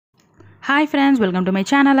Hi friends, welcome to my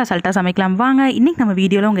channel assaltasamaikalamvaanga. இன்னைக்கு நம்ம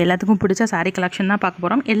வீடியோல உங்க எல்லாத்துக்கும் பிடிச்ச saree collection தான் பார்க்க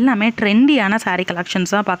போறோம். எல்லாமே ட்ரெண்டியான saree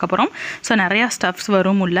collections தான் பார்க்க போறோம். சோ நிறைய ஸ்டஃப்ஸ்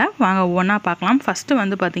வரும் உள்ள. வாங்க ஒவ்வொண்ணா பார்க்கலாம். ஃபர்ஸ்ட்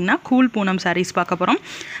வந்து பாத்தீங்கன்னா கூல் பூனம் sarees பார்க்க போறோம்.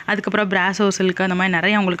 அதுக்கு அப்புறம் brasso silk அந்த மாதிரி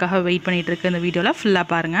நிறைய உங்களுக்காக வெயிட் பண்ணிட்டு இருக்கு இந்த வீடியோல ஃபுல்லா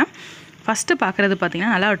பாருங்க. ஃபர்ஸ்ட் பார்க்குறது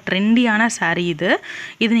பார்த்தீங்கன்னா நல்லா ஒரு ட்ரெண்டியான saree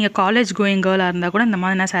இது நீங்கள் காலேஜ் கோயிங் கேர்ளாக இருந்தால் கூட இந்த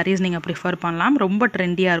மாதிரியான sarees நீங்கள் ப்ரிஃபர் பண்ணலாம். ரொம்ப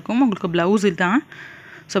ட்ரெண்டியாக இருக்கும். உங்களுக்கு ப்ளவுஸ் இதுதான்.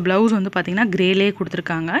 ஸோ ப்ளவுஸ் வந்து பார்த்திங்கன்னா க்ரேலே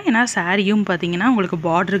கொடுத்துருக்காங்க. ஏன்னா சாரியும் பார்த்திங்கன்னா உங்களுக்கு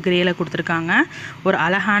பார்டர் க்ரேயில் கொடுத்துருக்காங்க. ஒரு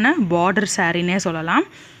அழகான பார்டர் சாரின்னே சொல்லலாம்.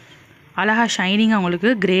 அழகாக ஷைனிங்காக உங்களுக்கு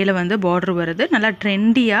க்ரேயில் வந்து பார்டர் வருது. நல்லா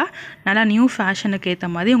ட்ரெண்டியாக நல்லா நியூ ஃபேஷனுக்கு ஏற்ற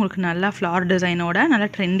மாதிரி உங்களுக்கு நல்லா ஃப்ளார் டிசைனோட நல்லா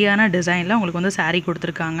ட்ரெண்டியான டிசைனில் உங்களுக்கு வந்து சாரீ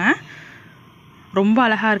கொடுத்துருக்காங்க. ரொம்ப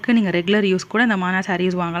அழகாக இருக்குது. நீங்கள் ரெகுலர் யூஸ் கூட இந்த மாதிரி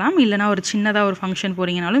சாரீஸ் வாங்கலாம். இல்லைனா ஒரு சின்னதாக ஒரு ஃபங்க்ஷன்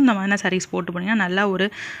போகிறீங்கனாலும் இந்த மாதிரி சாரீஸ் போட்டு போனீங்கன்னா நல்லா ஒரு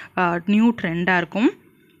நியூ ட்ரெண்டாக இருக்கும்.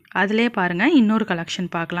 அதிலே பாருங்கள் இன்னொரு கலெக்ஷன்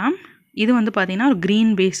பார்க்கலாம். இது வந்து பார்த்திங்கன்னா ஒரு க்ரீன்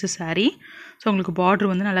பேஸ்டு சாரீ. ஸோ உங்களுக்கு பார்டர்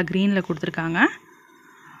வந்து நல்லா க்ரீனில் கொடுத்துருக்காங்க.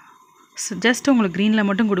 ஜஸ்ட் உங்களுக்கு க்ரீனில்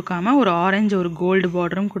மட்டும் கொடுக்காம ஒரு ஆரஞ்சு ஒரு கோல்டு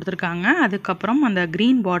பார்டரும் கொடுத்துருக்காங்க. அதுக்கப்புறம் அந்த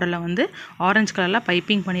க்ரீன் பார்டரில் வந்து ஆரஞ்சு கலரில்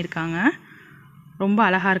பைப்பிங் பண்ணியிருக்காங்க. ரொம்ப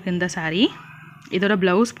அழகாக இருக்குது இந்த சாரீ. இதோட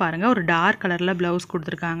ப்ளவுஸ் பாருங்கள், ஒரு டார்க் கலரில் ப்ளவுஸ்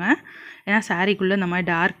கொடுத்துருக்காங்க. ஏன்னா சாரீக்குள்ளே இந்த மாதிரி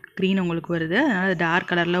டார்க் க்ரீன் உங்களுக்கு வருது. அதனால் டார்க்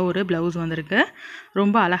கலரில் ஒரு ப்ளவுஸ் வந்திருக்கு.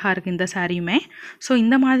 ரொம்ப அழகாக இருக்குது இந்த சாரியுமே. ஸோ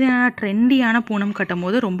இந்த மாதிரியான ட்ரெண்டியான பூனம் கட்டும்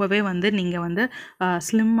போது ரொம்பவே வந்து நீங்கள் வந்து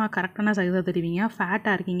ஸ்லிம்மாக கரெக்டான சைஸாக தெரிவிங்க.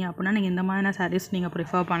 ஃபேட்டாக இருக்கீங்க அப்படின்னா நீங்கள் இந்த மாதிரியான சாரீஸ் நீங்கள்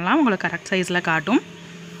ப்ரிஃபர் பண்ணலாம். உங்களுக்கு கரெக்ட் சைஸில் காட்டும்.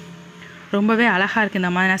 ரொம்பவே அழகாக இருக்குது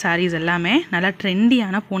இந்த மாதிரியான சாரீஸ் எல்லாமே. நல்லா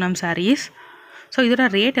ட்ரெண்டியான பூனம் சாரீஸ். ஸோ இதோட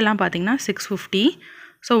ரேட் எல்லாம் பார்த்திங்கன்னா 650.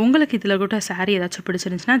 ஸோ உங்களுக்கு இதில் கூட சாரீ ஏதாச்சும்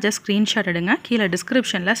பிடிச்சிருந்துச்சுன்னா ஜஸ்ட் ஸ்க்ரீன்ஷாட் எடுங்க. கீழே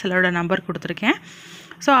டிஸ்கிரிப்ஷனில் சிலரோட நம்பர் கொடுத்துருக்கேன்.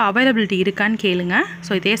 ஸோ அவைலபிலிட்டி இருக்கான்னு கேளுங்க.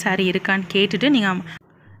 ஸோ இதே சாரீ இருக்கான்னு கேட்டுட்டு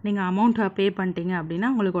நீங்கள் அமௌண்ட்டை பே பண்ணிட்டீங்க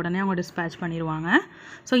அப்படின்னா உங்களுக்கு உடனே அவங்க டிஸ்பேச் பண்ணிடுவாங்க.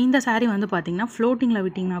 ஸோ இந்த சாரீ வந்து பார்த்திங்கன்னா ஃப்ளோட்டிங்கில்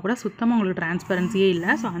விட்டிங்கன்னா கூட சுத்தமாக உங்களுக்கு டிரான்ஸ்பரன்சியே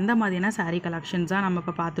இல்லை. ஸோ அந்த மாதிரியான சாரீ கலெக்ஷன்ஸ் தான் நம்ம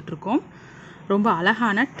இப்போ பார்த்துட்ருக்கோம். ரொம்ப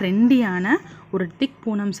அழகான ட்ரெண்டியான ஒரு திக்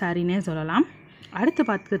பூனம் சாரின்னே சொல்லலாம். அடுத்து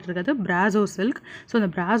பார்த்துட்டு இருக்கிறது பிராசோ சில்க். ஸோ இந்த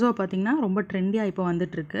பிராசோ பார்த்திங்கன்னா ரொம்ப ட்ரெண்டியாக இப்போ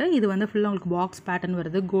வந்துட்டுருக்கு. இது வந்து ஃபுல்லாக உங்களுக்கு பாக்ஸ் பேட்டர்ன்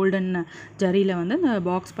வருது. கோல்டன் ஜரியில் வந்து இந்த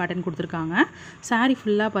பாக்ஸ் பேட்டர்ன் கொடுத்துருக்காங்க. சாரீ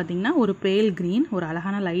ஃபுல்லாக பார்த்திங்கன்னா ஒரு பேல் க்ரீன் ஒரு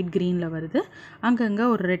அழகான லைட் க்ரீனில் வருது. அங்கங்கே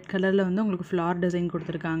ஒரு ரெட் கலரில் வந்து உங்களுக்கு ஃப்ளார் டிசைன்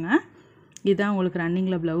கொடுத்துருக்காங்க. இதுதான் உங்களுக்கு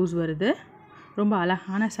ரன்னிங்கில் ப்ளவுஸ் வருது. ரொம்ப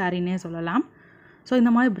அழகான சாரின்னே சொல்லலாம். ஸோ இந்த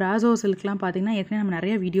மாதிரி பிராசோ சில்க்லாம் பார்த்திங்கன்னா ஏற்கனவே நம்ம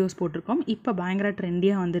நிறைய வீடியோஸ் போட்டிருக்கோம். இப்போ பயங்கர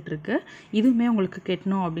ட்ரெண்டியாக வந்துட்டுருக்கு. இதுவுமே உங்களுக்கு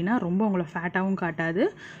கெட்டணும் அப்படின்னா ரொம்ப உங்களை ஃபேட்டாகவும் காட்டாது.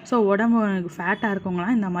 ஸோ உடம்பு ஃபேட்டாக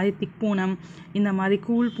இருக்கவங்களாம் இந்த மாதிரி திக் பூனம், இந்த மாதிரி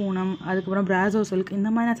கூல் பூனம், அதுக்கப்புறம் பிராசோ சில்க்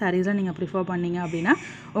இந்த மாதிரியான சாரீஸாக நீங்கள் ப்ரிஃபர் பண்ணிங்க அப்படின்னா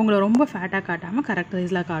உங்களை ரொம்ப ஃபேட்டாக காட்டாமல் கரெக்ட்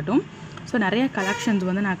சைஸில் காட்டும். ஸோ நிறைய கலெக்ஷன்ஸ்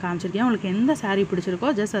வந்து நான் காமிச்சிருக்கேன். உங்களுக்கு எந்த சாரீ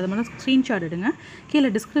பிடிச்சிருக்கோ ஜஸ்ட் அதை மட்டும் ஸ்க்ரீன்ஷாட் எடுங்க.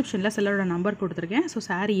 கீழே டிஸ்கிரிப்ஷனில் சிலரோட நம்பர் கொடுத்துருக்கேன். ஸோ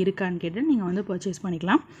சாரீ இருக்கான்னு கேட்டு நீங்கள் வந்து பர்ச்சேஸ்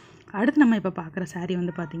பண்ணிக்கலாம். அடுத்து நம்ம இப்போ பார்க்குற சாரீ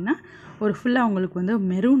வந்து பார்த்திங்கன்னா ஒரு ஃபுல்லாக உங்களுக்கு வந்து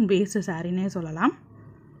மெரூன் பேஸ்டு சாரின்னே சொல்லலாம்.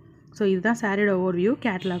 ஸோ இதுதான் சாரியோட ஓவர்வியூ.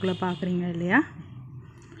 கேட்லாகில் பார்க்குறீங்க இல்லையா?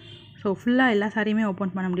 ஸோ ஃபுல்லாக எல்லா சாரியுமே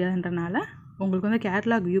ஓப்பன் பண்ண முடியாதுன்றனால உங்களுக்கு வந்து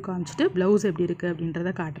கேட்லாக் வியூ காமிச்சிட்டு ப்ளவுஸ் எப்படி இருக்குது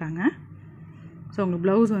அப்படின்றத காட்டுறாங்க. ஸோ உங்களுக்கு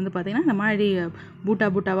ப்ளவுஸ் வந்து பார்த்திங்கன்னா இந்த மாதிரி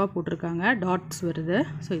பூட்டாவாக போட்டிருக்காங்க. டாட்ஸ் வருது.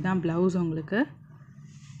 ஸோ இதுதான் ப்ளவுஸ் உங்களுக்கு.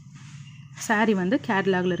 சாரீ வந்து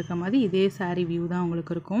கேட்லாகில் இருக்க மாதிரி இதே சாரீ வியூ தான்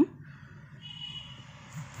உங்களுக்கு இருக்கும்.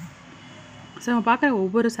 ஸோ நம்ம பார்க்குற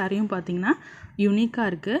ஒவ்வொரு சாரியும் பார்த்திங்கன்னா யூனிக்காக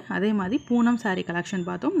இருக்குது. அதே மாதிரி பூனம் சாரீ கலெக்ஷன்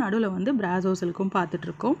பார்த்தோம். நடுவில் வந்து பிராசோ சில்க்கும்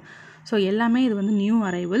பார்த்துட்ருக்கோம். ஸோ எல்லாமே இது வந்து நியூ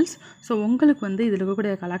அரைவல்ஸ். ஸோ உங்களுக்கு வந்து இதில்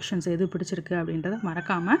இருக்கக்கூடிய கலெக்ஷன்ஸ் எது பிடிச்சிருக்கு அப்படின்றத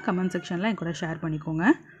மறக்காமல் கமெண்ட் செக்ஷனில் என் கூட ஷேர் பண்ணிக்கோங்க.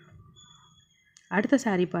 அடுத்த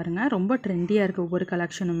சாரீ பாருங்கள். ரொம்ப ட்ரெண்டியாக இருக்குது ஒவ்வொரு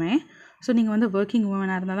கலெக்ஷனுமே. ஸோ நீங்கள் வந்து ஒர்க்கிங்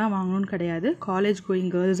உமனாக இருந்தால் தான் வாங்கணும்னு கிடையாது. காலேஜ்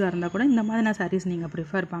கோயிங் கேர்ள்ஸாக இருந்தால் கூட இந்த மாதிரியான சாரீஸ் நீங்கள்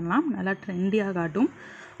ப்ரிஃபர் பண்ணலாம். நல்லா ட்ரெண்டியாக காட்டும்.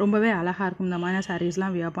 ரொம்பவே அழகாக இருக்கும் இந்த மாதிரியான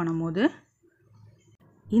சாரீஸ்லாம் வியர் பண்ணும்போது.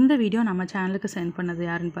 இந்த வீடியோ நம்ம சேனலுக்கு சென்ட் பண்ணது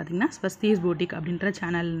யாருன்னு பார்த்தீங்கன்னா ஸ்வஸ்திஸ் பூட்டிக் அப்படின்ற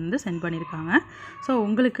சேனல்லேருந்து சென்ட் பண்ணியிருக்காங்க. ஸோ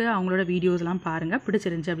உங்களுக்கு அவங்களோட வீடியோஸ்லாம் பாருங்கள்.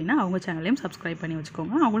 பிடிச்சிருந்துச்சி அப்படின்னா அவங்க சேனலையும் சப்ஸ்கிரைப் பண்ணி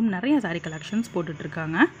வச்சுக்கோங்க. அவங்களும் நிறைய சாரீ கலெக்ஷன்ஸ்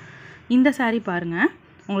போட்டுட்ருக்காங்க. இந்த சாரீ பாருங்கள்.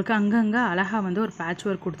 உங்களுக்கு அங்கங்கே அழகாக வந்து ஒரு பேட்ச்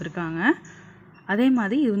ஒர்க் கொடுத்துருக்காங்க. அதே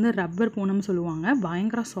மாதிரி இது வந்து ரப்பர் பூனம் சொல்லுவாங்க.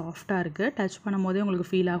 பயங்கர சாஃப்டாக இருக்குது. டச் பண்ணும் போதே உங்களுக்கு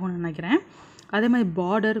ஃபீல் ஆகும்னு நினைக்கிறேன். அதே மாதிரி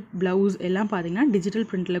பார்டர் ப்ளவுஸ் எல்லாம் பார்த்திங்கன்னா டிஜிட்டல்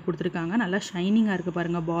பிரிண்டில் கொடுத்துருக்காங்க. நல்லா ஷைனிங்காக இருக்குது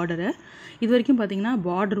பாருங்கள் பார்டரு. இது வரைக்கும் பார்த்திங்கன்னா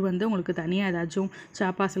பார்டர் வந்து உங்களுக்கு தனியாக ஏதாச்சும்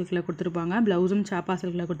சாப்பா சில்கில் கொடுத்துருப்பாங்க. ப்ளவுஸும் சாப்பா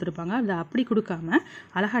சில்கில் கொடுத்துருப்பாங்க. அது அப்படி கொடுக்காம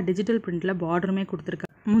அழகாக டிஜிட்டல் பிரிண்டில் பார்டருமே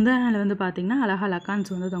கொடுத்துருக்காங்க. முந்தா நாள் வந்து பார்த்திங்கன்னா அழகாக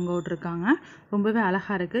லக்கான்ஸ் வந்து தொங்க விட்ருக்காங்க. ரொம்பவே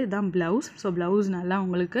அழகாக இருக்குது. இதுதான் ப்ளவுஸ். ஸோ ப்ளவுஸ் நல்லா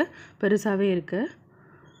உங்களுக்கு பெருசாகவே இருக்குது.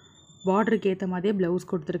 பார்டருக்கு ஏற்ற மாதிரியே ப்ளவுஸ்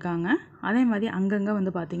கொடுத்துருக்காங்க. அதே மாதிரி அங்கங்கே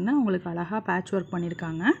வந்து பார்த்திங்கன்னா உங்களுக்கு அழகாக பேட்ச் ஒர்க்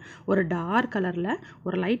பண்ணியிருக்காங்க. ஒரு டார்க் கலரில்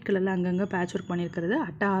ஒரு லைட் கலரில் அங்கங்கே பேட்ச் ஒர்க் பண்ணியிருக்கிறது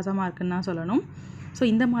அட்டகாசமாக இருக்குன்னு தான் சொல்லணும். ஸோ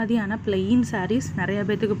இந்த மாதிரியான plain sarees நிறைய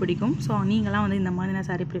பேத்துக்கு பிடிக்கும். ஸோ நீங்களாம் வந்து இந்த மாதிரியான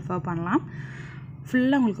saree ப்ரிஃபர் பண்ணலாம்.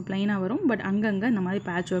 ஃபுல்லாக உங்களுக்கு ப்ளைனாக வரும், பட் அங்கங்கே இந்த மாதிரி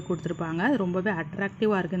பேட்ச் ஒர்க் கொடுத்துருப்பாங்க. அது ரொம்பவே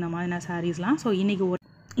அட்ராக்டிவாக இருக்குது இந்த மாதிரியான சாரீஸ்லாம். ஸோ இன்றைக்கி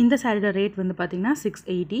இந்த சாரியோட ரேட் வந்து பார்த்திங்கன்னா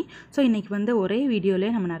 680. ஸோ இன்றைக்கி வந்து ஒரே வீடியோவிலே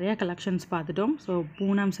நம்ம நிறையா கலெக்ஷன்ஸ் பார்த்துட்டோம். ஸோ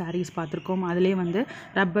பூனம் சாரீஸ் பார்த்துருக்கோம், அதிலே வந்து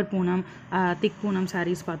ரப்பர் பூனம், திக் பூனம்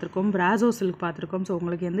சாரீஸ் பார்த்துருக்கோம், பிராசோ சில்க் பார்த்துருக்கோம். ஸோ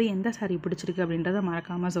உங்களுக்கு வந்து எந்த சாரீ பிடிச்சிருக்கு அப்படின்றத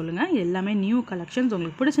மறக்காமல் சொல்லுங்கள். எல்லாமே நியூ கலெக்ஷன்ஸ்.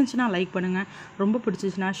 உங்களுக்கு பிடிச்சிருந்துச்சுன்னா லைக் பண்ணுங்கள், ரொம்ப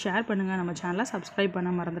பிடிச்சிச்சுன்னா ஷேர் பண்ணுங்கள், நம்ம சேனலை சப்ஸ்கிரைப்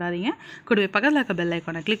பண்ண மறந்துடாதீங்க. கூடவே பக்கத்தில் இருக்க பெல்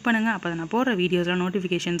ஐக்கானை கிளிக் பண்ணுங்கள். அப்போ நான் போடுற வீடியோஸில்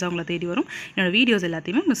நோட்டிஃபிகேஷன்ஸாக உங்களை தேடி வரும். என்னோடய வீடியோஸ்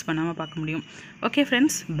எல்லாத்தையுமே மிஸ் பண்ணாமல் பார்க்க முடியும். ஓகே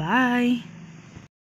ஃப்ரெண்ட்ஸ், பாய்.